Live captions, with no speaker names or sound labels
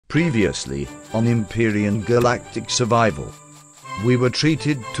Previously, on Empyrion Galactic Survival. We were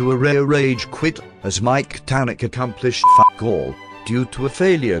treated to a rare rage quit, as Mike Tannick accomplished fuck all, due to a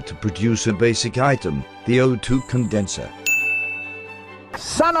failure to produce a basic item, the O2 condenser.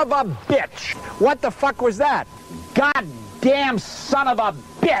 Son of a bitch! What the fuck was that? Goddamn son of a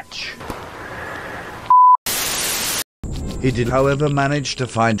bitch! He did, however, manage to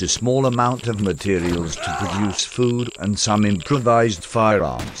find a small amount of materials to produce food and some improvised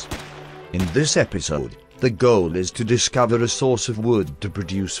firearms. In this episode, the goal is to discover a source of wood to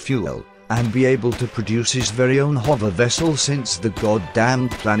produce fuel, and be able to produce his very own hover vessel since the goddamn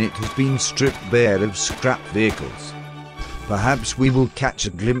planet has been stripped bare of scrap vehicles. Perhaps we will catch a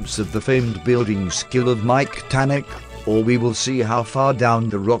glimpse of the famed building skill of Mike Tannick, or we will see how far down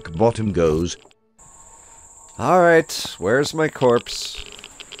the rock bottom goes. Alright, where's my corpse?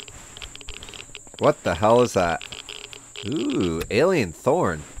 What the hell is that? Ooh, alien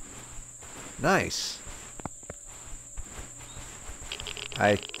thorn. Nice.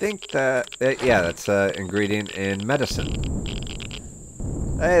 I think that... yeah, that's an ingredient in medicine.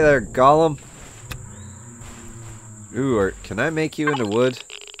 Hey there, Golem. Ooh, can I make you into wood?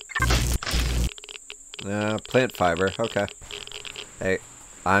 Plant fiber, okay. Hey,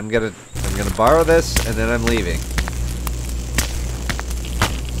 I'm gonna borrow this, and then I'm leaving.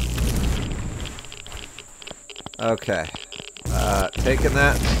 Okay. Taking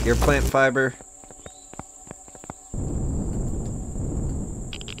that, your plant fiber.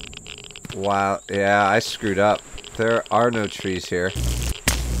 Wow, yeah, I screwed up. There are no trees here.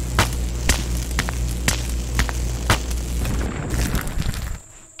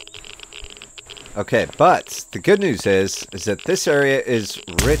 Okay, but the good news is that this area is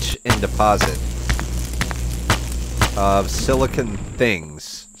rich in deposit of silicon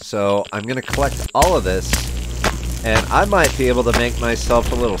things. So I'm going to collect all of this, and I might be able to make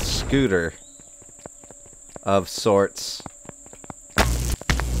myself a little scooter of sorts.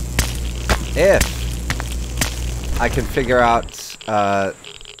 If I can figure out the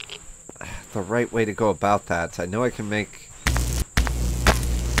right way to go about that. I know I can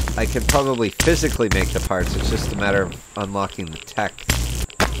probably physically make the parts. It's just a matter of unlocking the tech,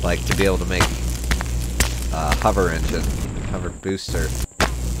 like to be able to make a hover engine, hover booster.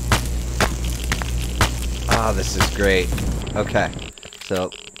 Ah, this is great. Okay, so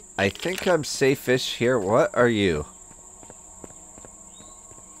I think I'm safe-ish here. What are you?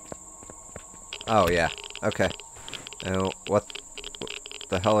 Oh yeah. Okay. Now, what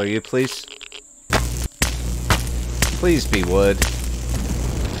the hell are you, please? Please be wood.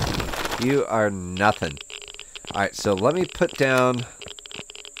 You are nothing. Alright, so let me put down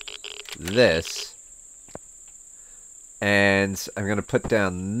this. And I'm going to put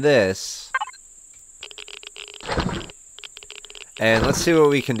down this. And let's see what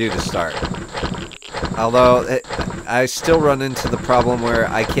we can do to start. Although, I still run into the problem where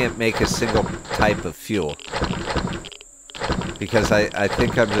I can't make a single type of fuel. Because I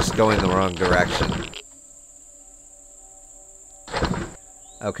think I'm just going the wrong direction.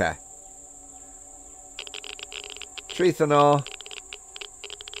 Okay. Ethanol.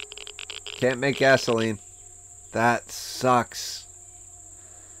 Can't make gasoline. That sucks.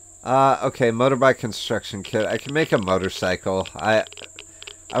 Okay, motorbike construction kit. I can make a motorcycle. I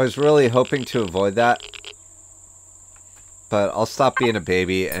was really hoping to avoid that. But I'll stop being a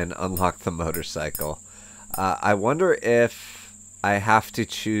baby and unlock the motorcycle. I wonder if I have to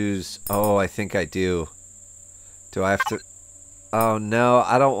choose... Oh, I think I do. Do I have to... Oh, no.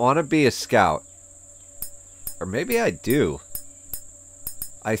 I don't want to be a scout. Or maybe I do.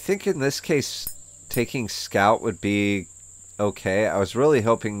 I think in this case, taking scout would be okay. I was really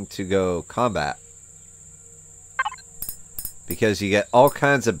hoping to go combat. Because you get all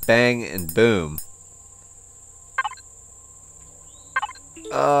kinds of bang and boom.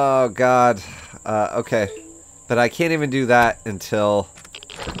 Oh, God. Okay. But I can't even do that until...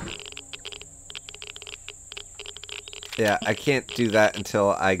 Yeah, I can't do that until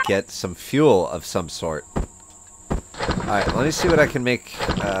I get some fuel of some sort. Alright, let me see what I can make.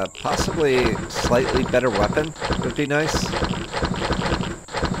 Possibly slightly better weapon would be nice.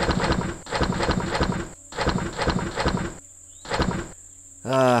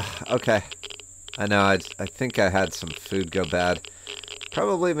 Okay. I know, I think I had some food go bad.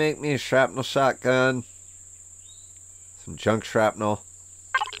 Probably make me a shrapnel shotgun. Some junk shrapnel.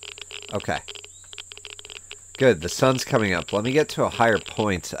 Okay. Good, the sun's coming up. Let me get to a higher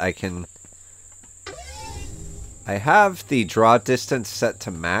point. I have the draw distance set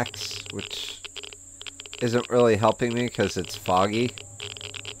to max, which isn't really helping me because it's foggy.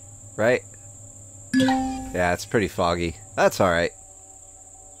 Right? Yeah, it's pretty foggy. That's alright.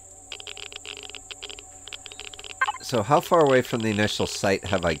 So how far away from the initial site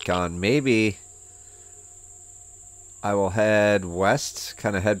have I gone? Maybe I will head west,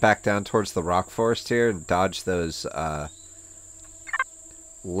 kind of head back down towards the rock forest here and dodge those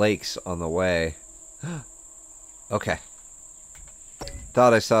lakes on the way. Okay.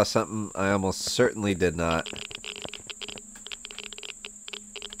 Thought I saw something. I almost certainly did not.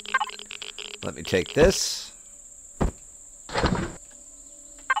 Let me take this.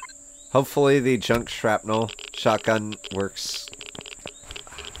 Hopefully the junk shrapnel shotgun works,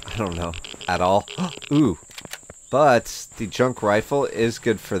 I don't know, at all. Ooh. But the junk rifle is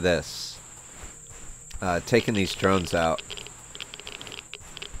good for this. Taking these drones out.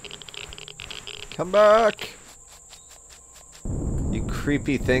 Come back! You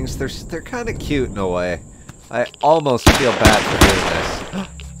creepy things. They're kind of cute in a way. I almost feel bad for doing this.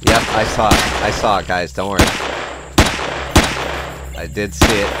 Yep, I saw it. I saw it, guys. Don't worry. I did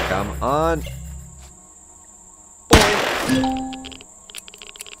see it. Come on. Boing.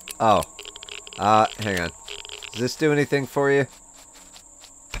 Oh. Hang on. Does this do anything for you?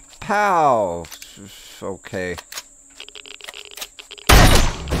 Pow! Okay.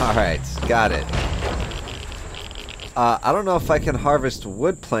 Alright, got it. I don't know if I can harvest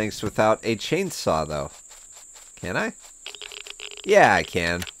wood planks without a chainsaw, though. Can I? Yeah, I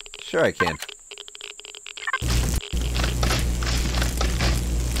can. Sure I can.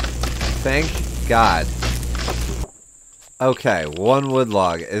 Thank God. Okay, one wood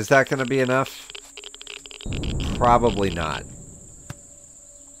log. Is that going to be enough? Probably not.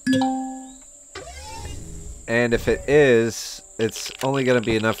 And if it is, it's only going to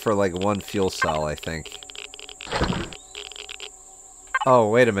be enough for like one fuel cell, I think. Oh,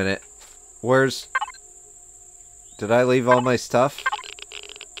 wait a minute. Where's... Did I leave all my stuff?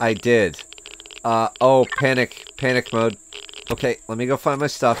 I did. Oh, panic mode. Okay, let me go find my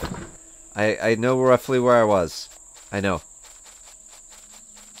stuff. I know roughly where I was. I know.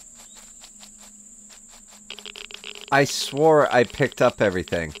 I swore I picked up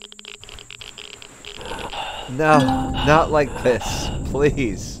everything. No, not like this,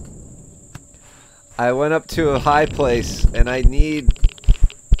 please. I went up to a high place and I need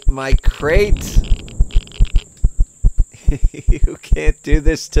my crate. You can't do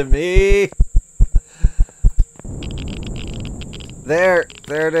this to me. There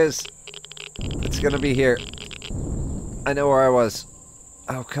it is. It's gonna be here. I know where I was.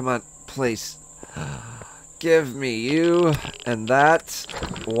 Oh, come on, please. Give me you and that.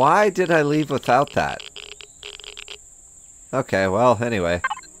 Why did I leave without that? Okay, well, anyway.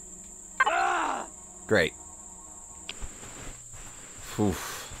 Great.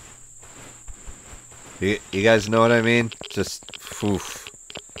 Oof. You guys know what I mean? Just, oof.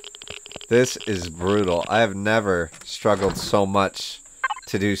 This is brutal. I have never struggled so much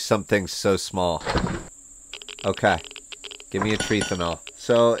to do something so small. Okay. Give me a treethanol.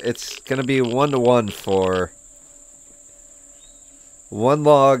 So, it's gonna be 1-to-1 for... 1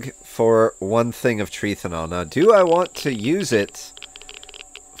 log for 1 thing of treethanol. Now, do I want to use it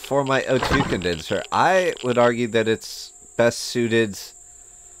for my O2 condenser? I would argue that it's best suited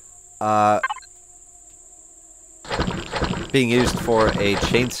being used for a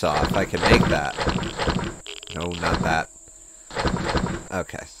chainsaw, if I can make that. No, not that.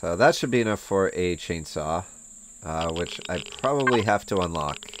 Okay, so that should be enough for a chainsaw, which I probably have to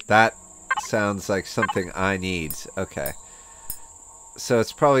unlock. That sounds like something I need. Okay. So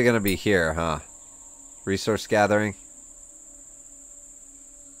it's probably going to be here, huh? Resource gathering.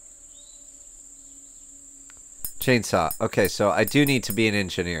 Chainsaw. Okay, so I do need to be an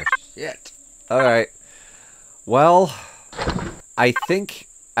engineer. Shit. Alright. Well, I think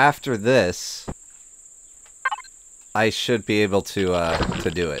after this, I should be able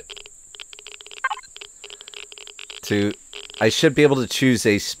to do it. I should be able to choose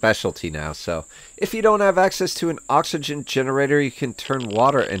a specialty now. So, if you don't have access to an oxygen generator, you can turn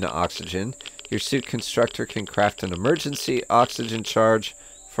water into oxygen. Your suit constructor can craft an emergency oxygen charge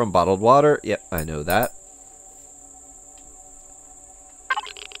from bottled water. Yep, I know that.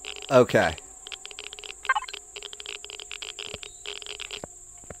 Okay.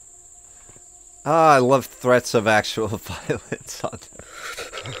 Ah, I love threats of actual violence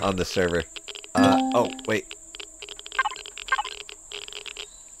on the server. Oh, wait.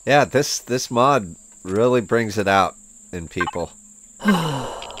 Yeah, this mod really brings it out in people.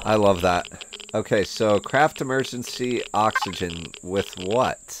 I love that. Okay, so craft emergency oxygen with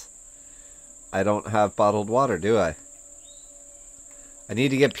what? I don't have bottled water, do I? I need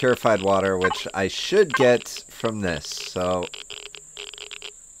to get purified water, which I should get from this, so...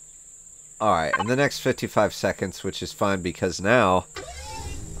 Alright, in the next 55 seconds, which is fine because now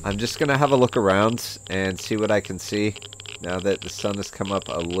I'm just going to have a look around and see what I can see now that the sun has come up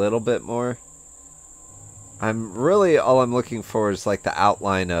a little bit more. All I'm looking for is like the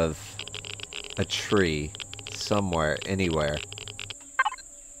outline of a tree somewhere, anywhere.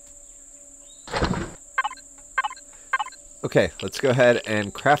 Okay, let's go ahead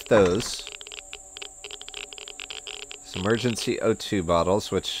and craft those. Some emergency O2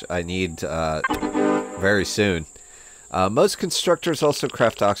 bottles, which I need very soon. Most constructors also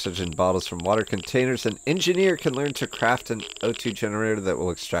craft oxygen bottles from water containers. An engineer can learn to craft an O2 generator that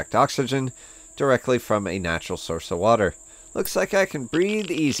will extract oxygen directly from a natural source of water. Looks like I can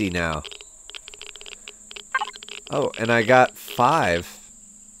breathe easy now. Oh, and I got 5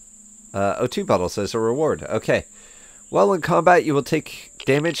 O2 bottles as a reward. Okay. While in combat, you will take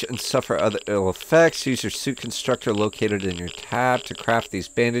damage and suffer other ill effects. Use your suit constructor located in your tab to craft these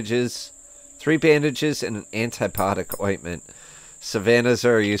bandages. 3 bandages and an antibiotic ointment. Savannas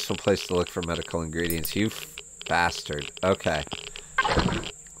are a useful place to look for medical ingredients. You bastard. Okay.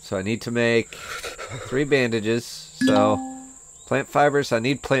 So I need to make 3 bandages. So, plant fibers. I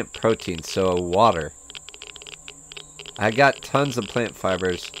need plant protein. So, water. I got tons of plant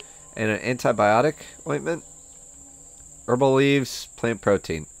fibers. And an antibiotic ointment. Herbal leaves. Plant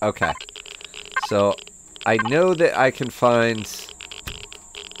protein. Okay. So, I know that I can find...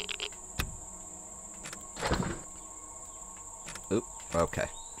 Okay.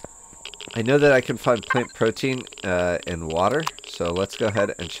 I know that I can find plant protein in water, so let's go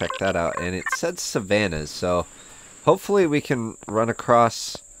ahead and check that out. And it said savannas, so hopefully we can run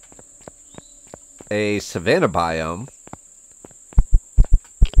across a savanna biome.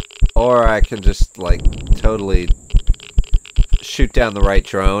 Or I can just, like, totally shoot down the right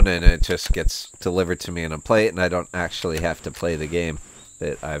drone and it just gets delivered to me in a plate and I don't actually have to play the game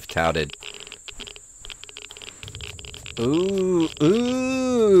that I've touted. Ooh,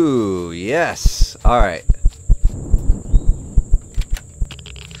 ooh, yes. Alright.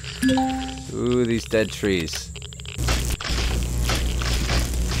 Ooh, these dead trees.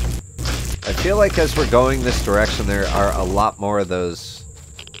 I feel like as we're going this direction, there are a lot more of those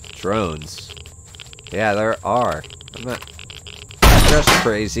drones. Yeah, there are. I'm not just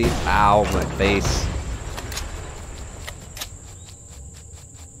crazy. Ow, my face.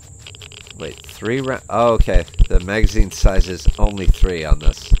 Wait, 3 rounds? Oh, okay. The magazine size is only 3 on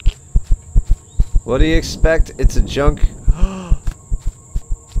this. What do you expect? It's a junk.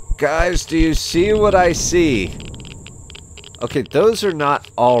 Guys, do you see what I see? Okay, those are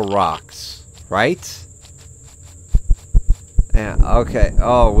not all rocks, right? Yeah, okay.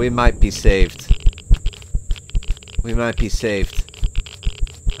 Oh, we might be saved. We might be saved.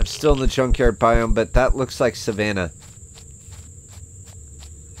 I'm still in the junkyard biome, but that looks like savanna.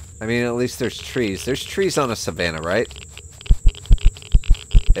 I mean, at least there's trees. There's trees on a savanna, right?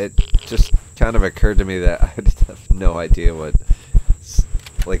 It just kind of occurred to me that I have no idea what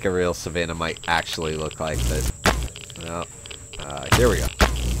like a real savanna might actually look like, but no. Here we go.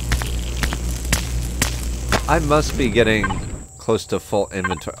 I must be getting close to full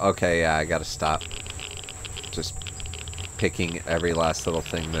inventory. Okay, yeah, I gotta stop. Just picking every last little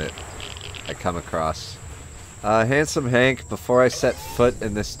thing that I come across. Handsome Hank, before I set foot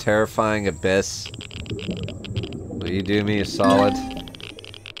in this terrifying abyss, will you do me a solid?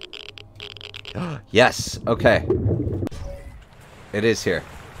 Yes! Okay. It is here.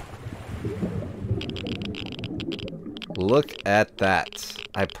 Look at that.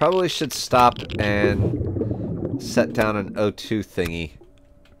 I probably should stop and set down an O2 thingy.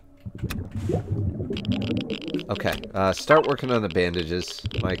 Okay, start working on the bandages.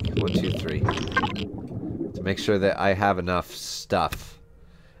 Mike, 1, 2, 3. To make sure that I have enough stuff.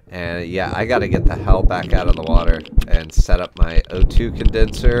 And yeah, I gotta get the hell back out of the water and set up my O2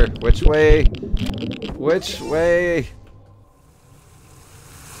 condenser. Which way? Which way?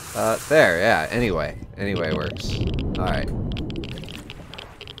 There, yeah, anyway. Anyway works. Alright.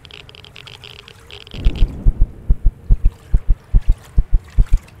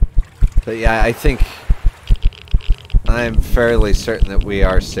 But yeah, I think I'm fairly certain that we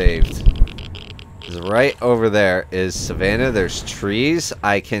are saved. Right over there is savanna. There's trees.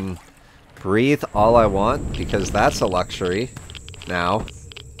 I can breathe all I want because that's a luxury now.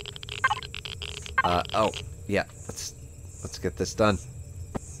 Oh, yeah. Let's get this done.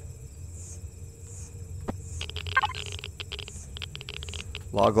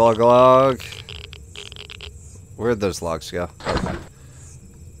 Log, log, log. Where'd those logs go? Okay.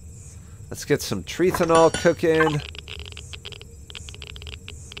 Let's get some treethanol cooking.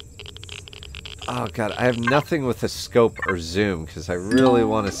 Oh god, I have nothing with a scope or zoom because I really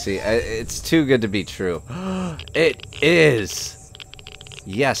want to see. It's too good to be true. It is!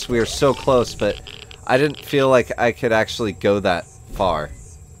 Yes, we are so close, but I didn't feel like I could actually go that far.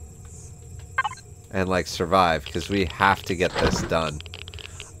 And, like, survive, because we have to get this done.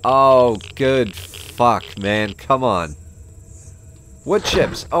 Oh, good fuck, man. Come on. Wood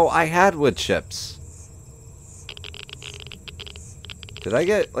chips. Oh, I had wood chips. Did I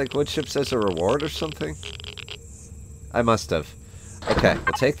get, like, wood chips as a reward or something? I must have. Okay,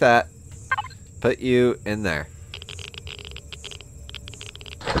 we'll take that. Put you in there.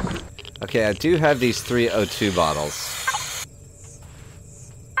 Okay, I do have these 3 O2 bottles.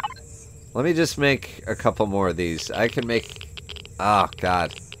 Let me just make a couple more of these. I can make... Oh,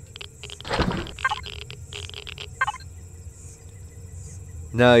 God.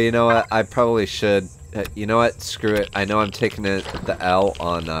 No, you know what? I probably should. You know what? Screw it. I know I'm taking the L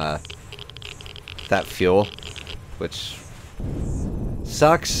on that fuel, which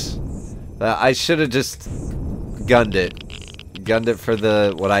sucks. I should have just gunned it. Gunned it for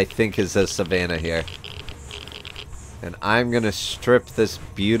what I think is a savanna here. And I'm going to strip this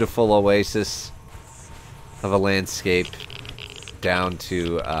beautiful oasis of a landscape down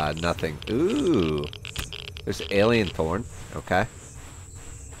to nothing. Ooh. There's alien thorn. Okay.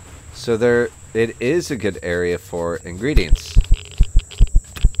 So it is a good area for ingredients.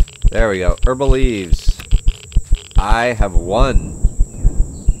 There we go. Herbal leaves. I have won.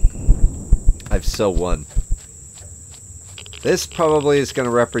 I've so won. This probably is going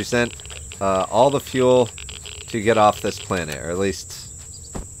to represent all the fuel to get off this planet, or at least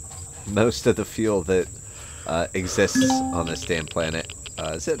most of the fuel that exists on this damn planet.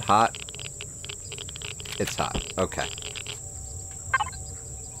 Is it hot? It's hot. Okay.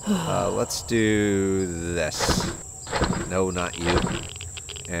 Let's do this. No, not you.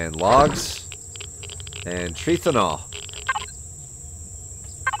 And logs. And treethanol.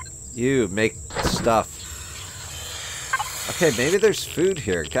 You make stuff. Okay, maybe there's food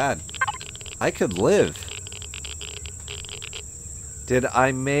here. God, I could live. Did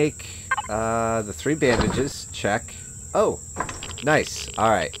I make the 3 bandages? Check. Oh, nice.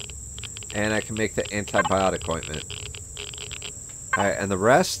 Alright. And I can make the antibiotic ointment. Alright, and the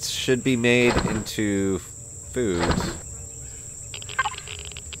rest should be made into food.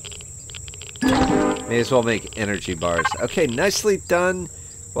 May as well make energy bars. Okay, nicely done.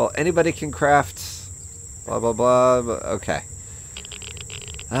 Well, anybody can craft... Blah, blah, blah. Okay.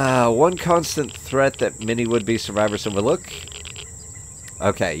 One constant threat that many would-be survivors overlook.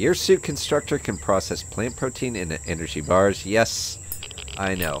 Okay, your suit constructor can process plant protein into energy bars. Yes,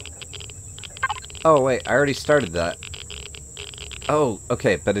 I know. Oh, wait, I already started that. Oh,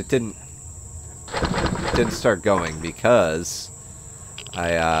 okay, but it didn't start going because I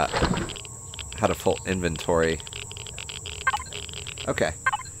had a full inventory. Okay.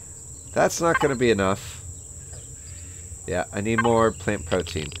 That's not going to be enough. Yeah, I need more plant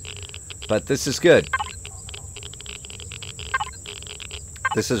protein. But this is good.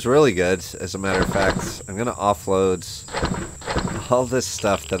 This is really good, as a matter of fact. I'm going to offload all this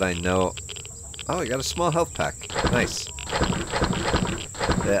stuff that I know... Oh, I got a small health pack. Nice.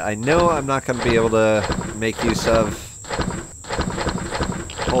 That I know I'm not going to be able to make use of.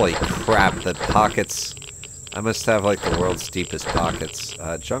 Holy crap, the pockets. I must have, like, the world's deepest pockets.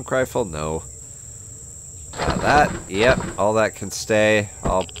 Junk rifle? No. That, yep, all that can stay.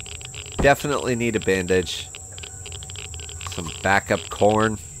 I'll definitely need a bandage. Some backup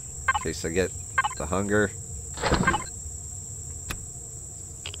corn, in case I get the hunger.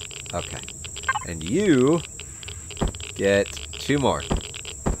 Okay. And you get 2 more.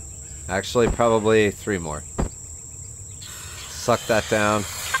 Actually, probably 3 more. Suck that down.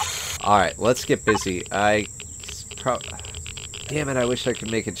 Alright, let's get busy. Damn it, I wish I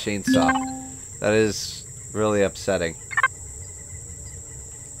could make a chainsaw. That is really upsetting.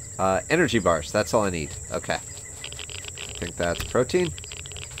 Energy bars, that's all I need. Okay. I think that's protein.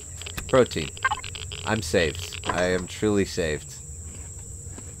 Protein. I'm saved. I am truly saved.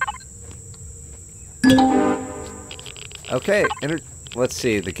 Okay, let's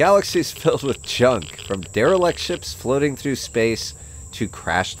see. The galaxy is filled with junk, from derelict ships floating through space to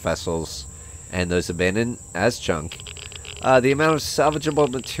crashed vessels, and those abandoned as junk. The amount of salvageable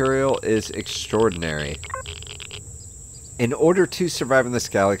material is extraordinary. In order to survive in this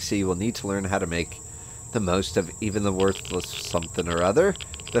galaxy, you will need to learn how to make the most of even the worthless something or other.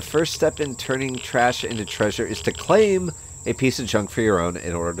 The first step in turning trash into treasure is to claim a piece of junk for your own.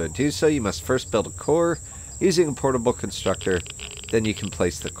 In order to do so, you must first build a core using a portable constructor. Then you can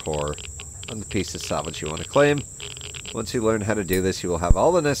place the core on the piece of salvage you want to claim. Once you learn how to do this, you will have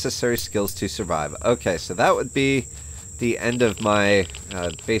all the necessary skills to survive. Okay, so that would be the end of my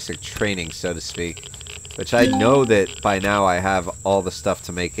basic training, so to speak. Which I know that by now I have all the stuff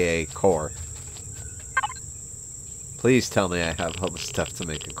to make a core. Please tell me I have all the stuff to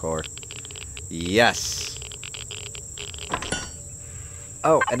make a core. Yes!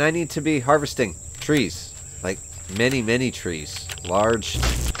 Oh, and I need to be harvesting trees. Like, many, many trees. Large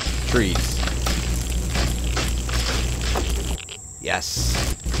trees.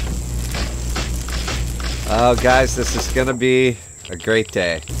 Yes! Oh, guys, this is gonna be a great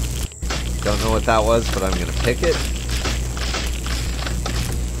day. Don't know what that was, but I'm gonna pick it.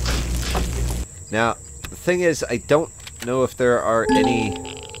 Now, the thing is, I don't know if there are any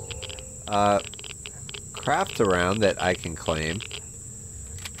craft around that I can claim.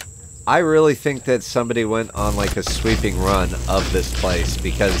 I really think that somebody went on like a sweeping run of this place,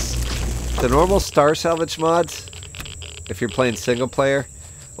 because the normal Star Salvage mods, if you're playing single player,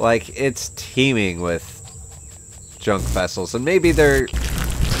 like, it's teeming with junk vessels, and maybe there's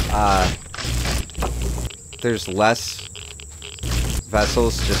less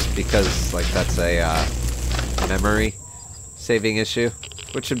vessels just because, like, that's a memory saving issue,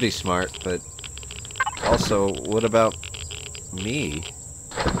 which would be smart. But also, what about me?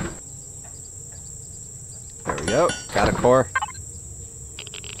 There we go. Got a core.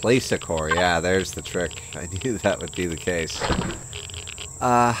 Place a core. Yeah, there's the trick. I knew that would be the case.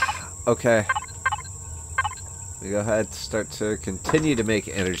 Okay. We go ahead and start to continue to make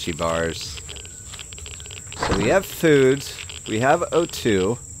energy bars. So we have food. We have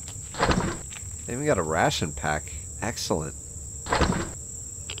O2. And we got a ration pack. Excellent.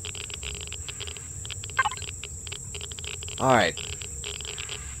 Alright.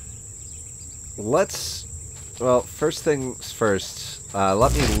 Well, first things first.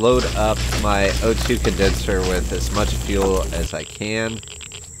 Let me load up my O2 condenser with as much fuel as I can.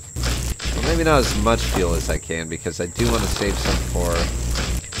 Well, maybe not as much fuel as I can, because I do want to save some for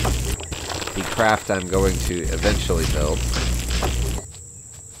the craft I'm going to eventually build.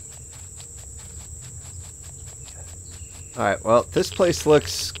 Alright, well, this place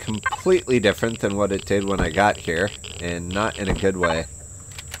looks completely different than what it did when I got here, and not in a good way.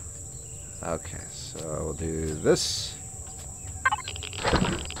 Okay, so we'll do this.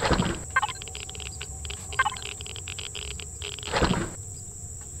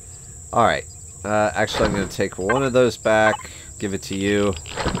 Alright, actually I'm going to take one of those back, give it to you.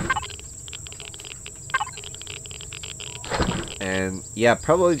 And yeah,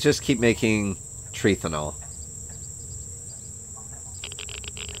 probably just keep making treethanol.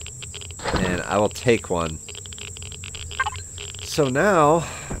 And I will take one. So now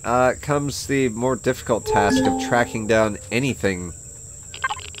comes the more difficult task of tracking down anything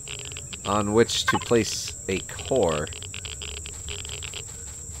on which to place a core.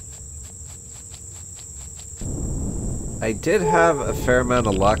 I did have a fair amount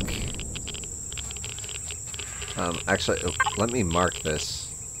of luck. Actually, let me mark this.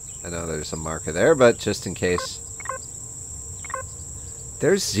 I know there's a marker there, but just in case.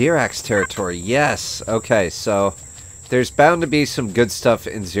 There's Zirax territory. Yes. Okay, so there's bound to be some good stuff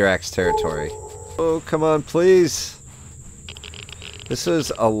in Zirax territory. Oh, come on, please. This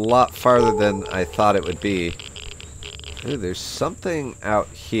is a lot farther than I thought it would be. Ooh, there's something out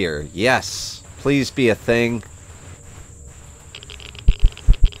here. Yes. Please be a thing.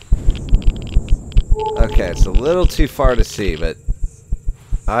 Okay, it's a little too far to see, but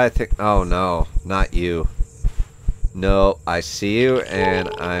I think... Oh, no. Not you. No, I see you, and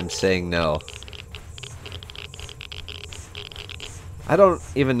I'm saying no. I don't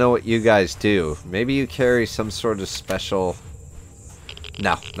even know what you guys do. Maybe you carry some sort of special...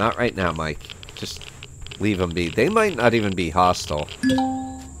 No, not right now, Mike. Just leave them be. They might not even be hostile.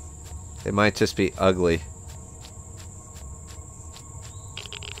 They might just be ugly.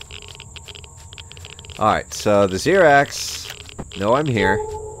 Alright, so the Zirax know I'm here.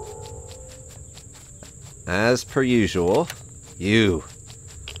 As per usual. You.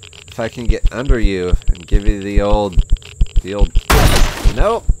 If I can get under you and give you the old...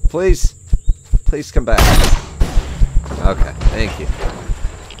 No, please. Please come back. Okay, thank you.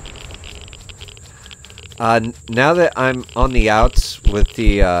 Now that I'm on the outs with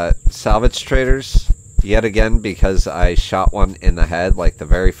the salvage traders, yet again, because I shot one in the head, like the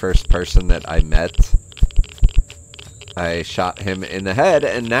very first person that I met, I shot him in the head,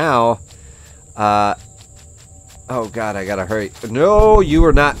 and now, oh god, I gotta hurry. No, you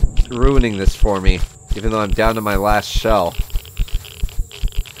are not ruining this for me, even though I'm down to my last shell.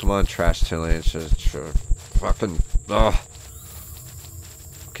 Come on, trash Chilean. Fucking, ugh.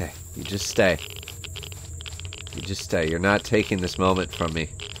 Okay, you just stay. You just stay. You're not taking this moment from me.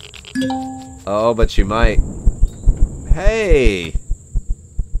 Oh, but you might. Hey!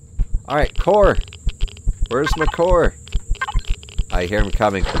 Alright, core. Where's my core? I hear him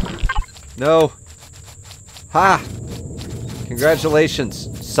coming. No. Ha! Congratulations,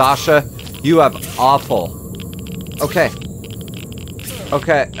 Sasha. You have awful. Okay.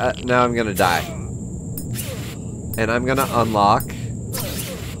 Okay, now I'm gonna die. And I'm gonna unlock...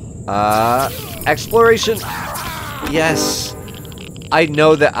 exploration! Yes! I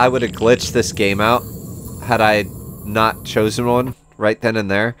know that I would have glitched this game out had I not chosen one right then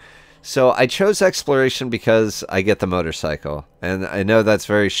and there. So I chose exploration because I get the motorcycle. And I know that's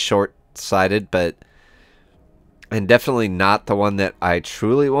very short-sighted, but... And definitely not the one that I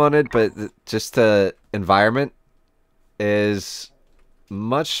truly wanted, but just the environment is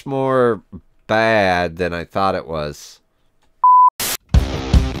much more bad than I thought it was.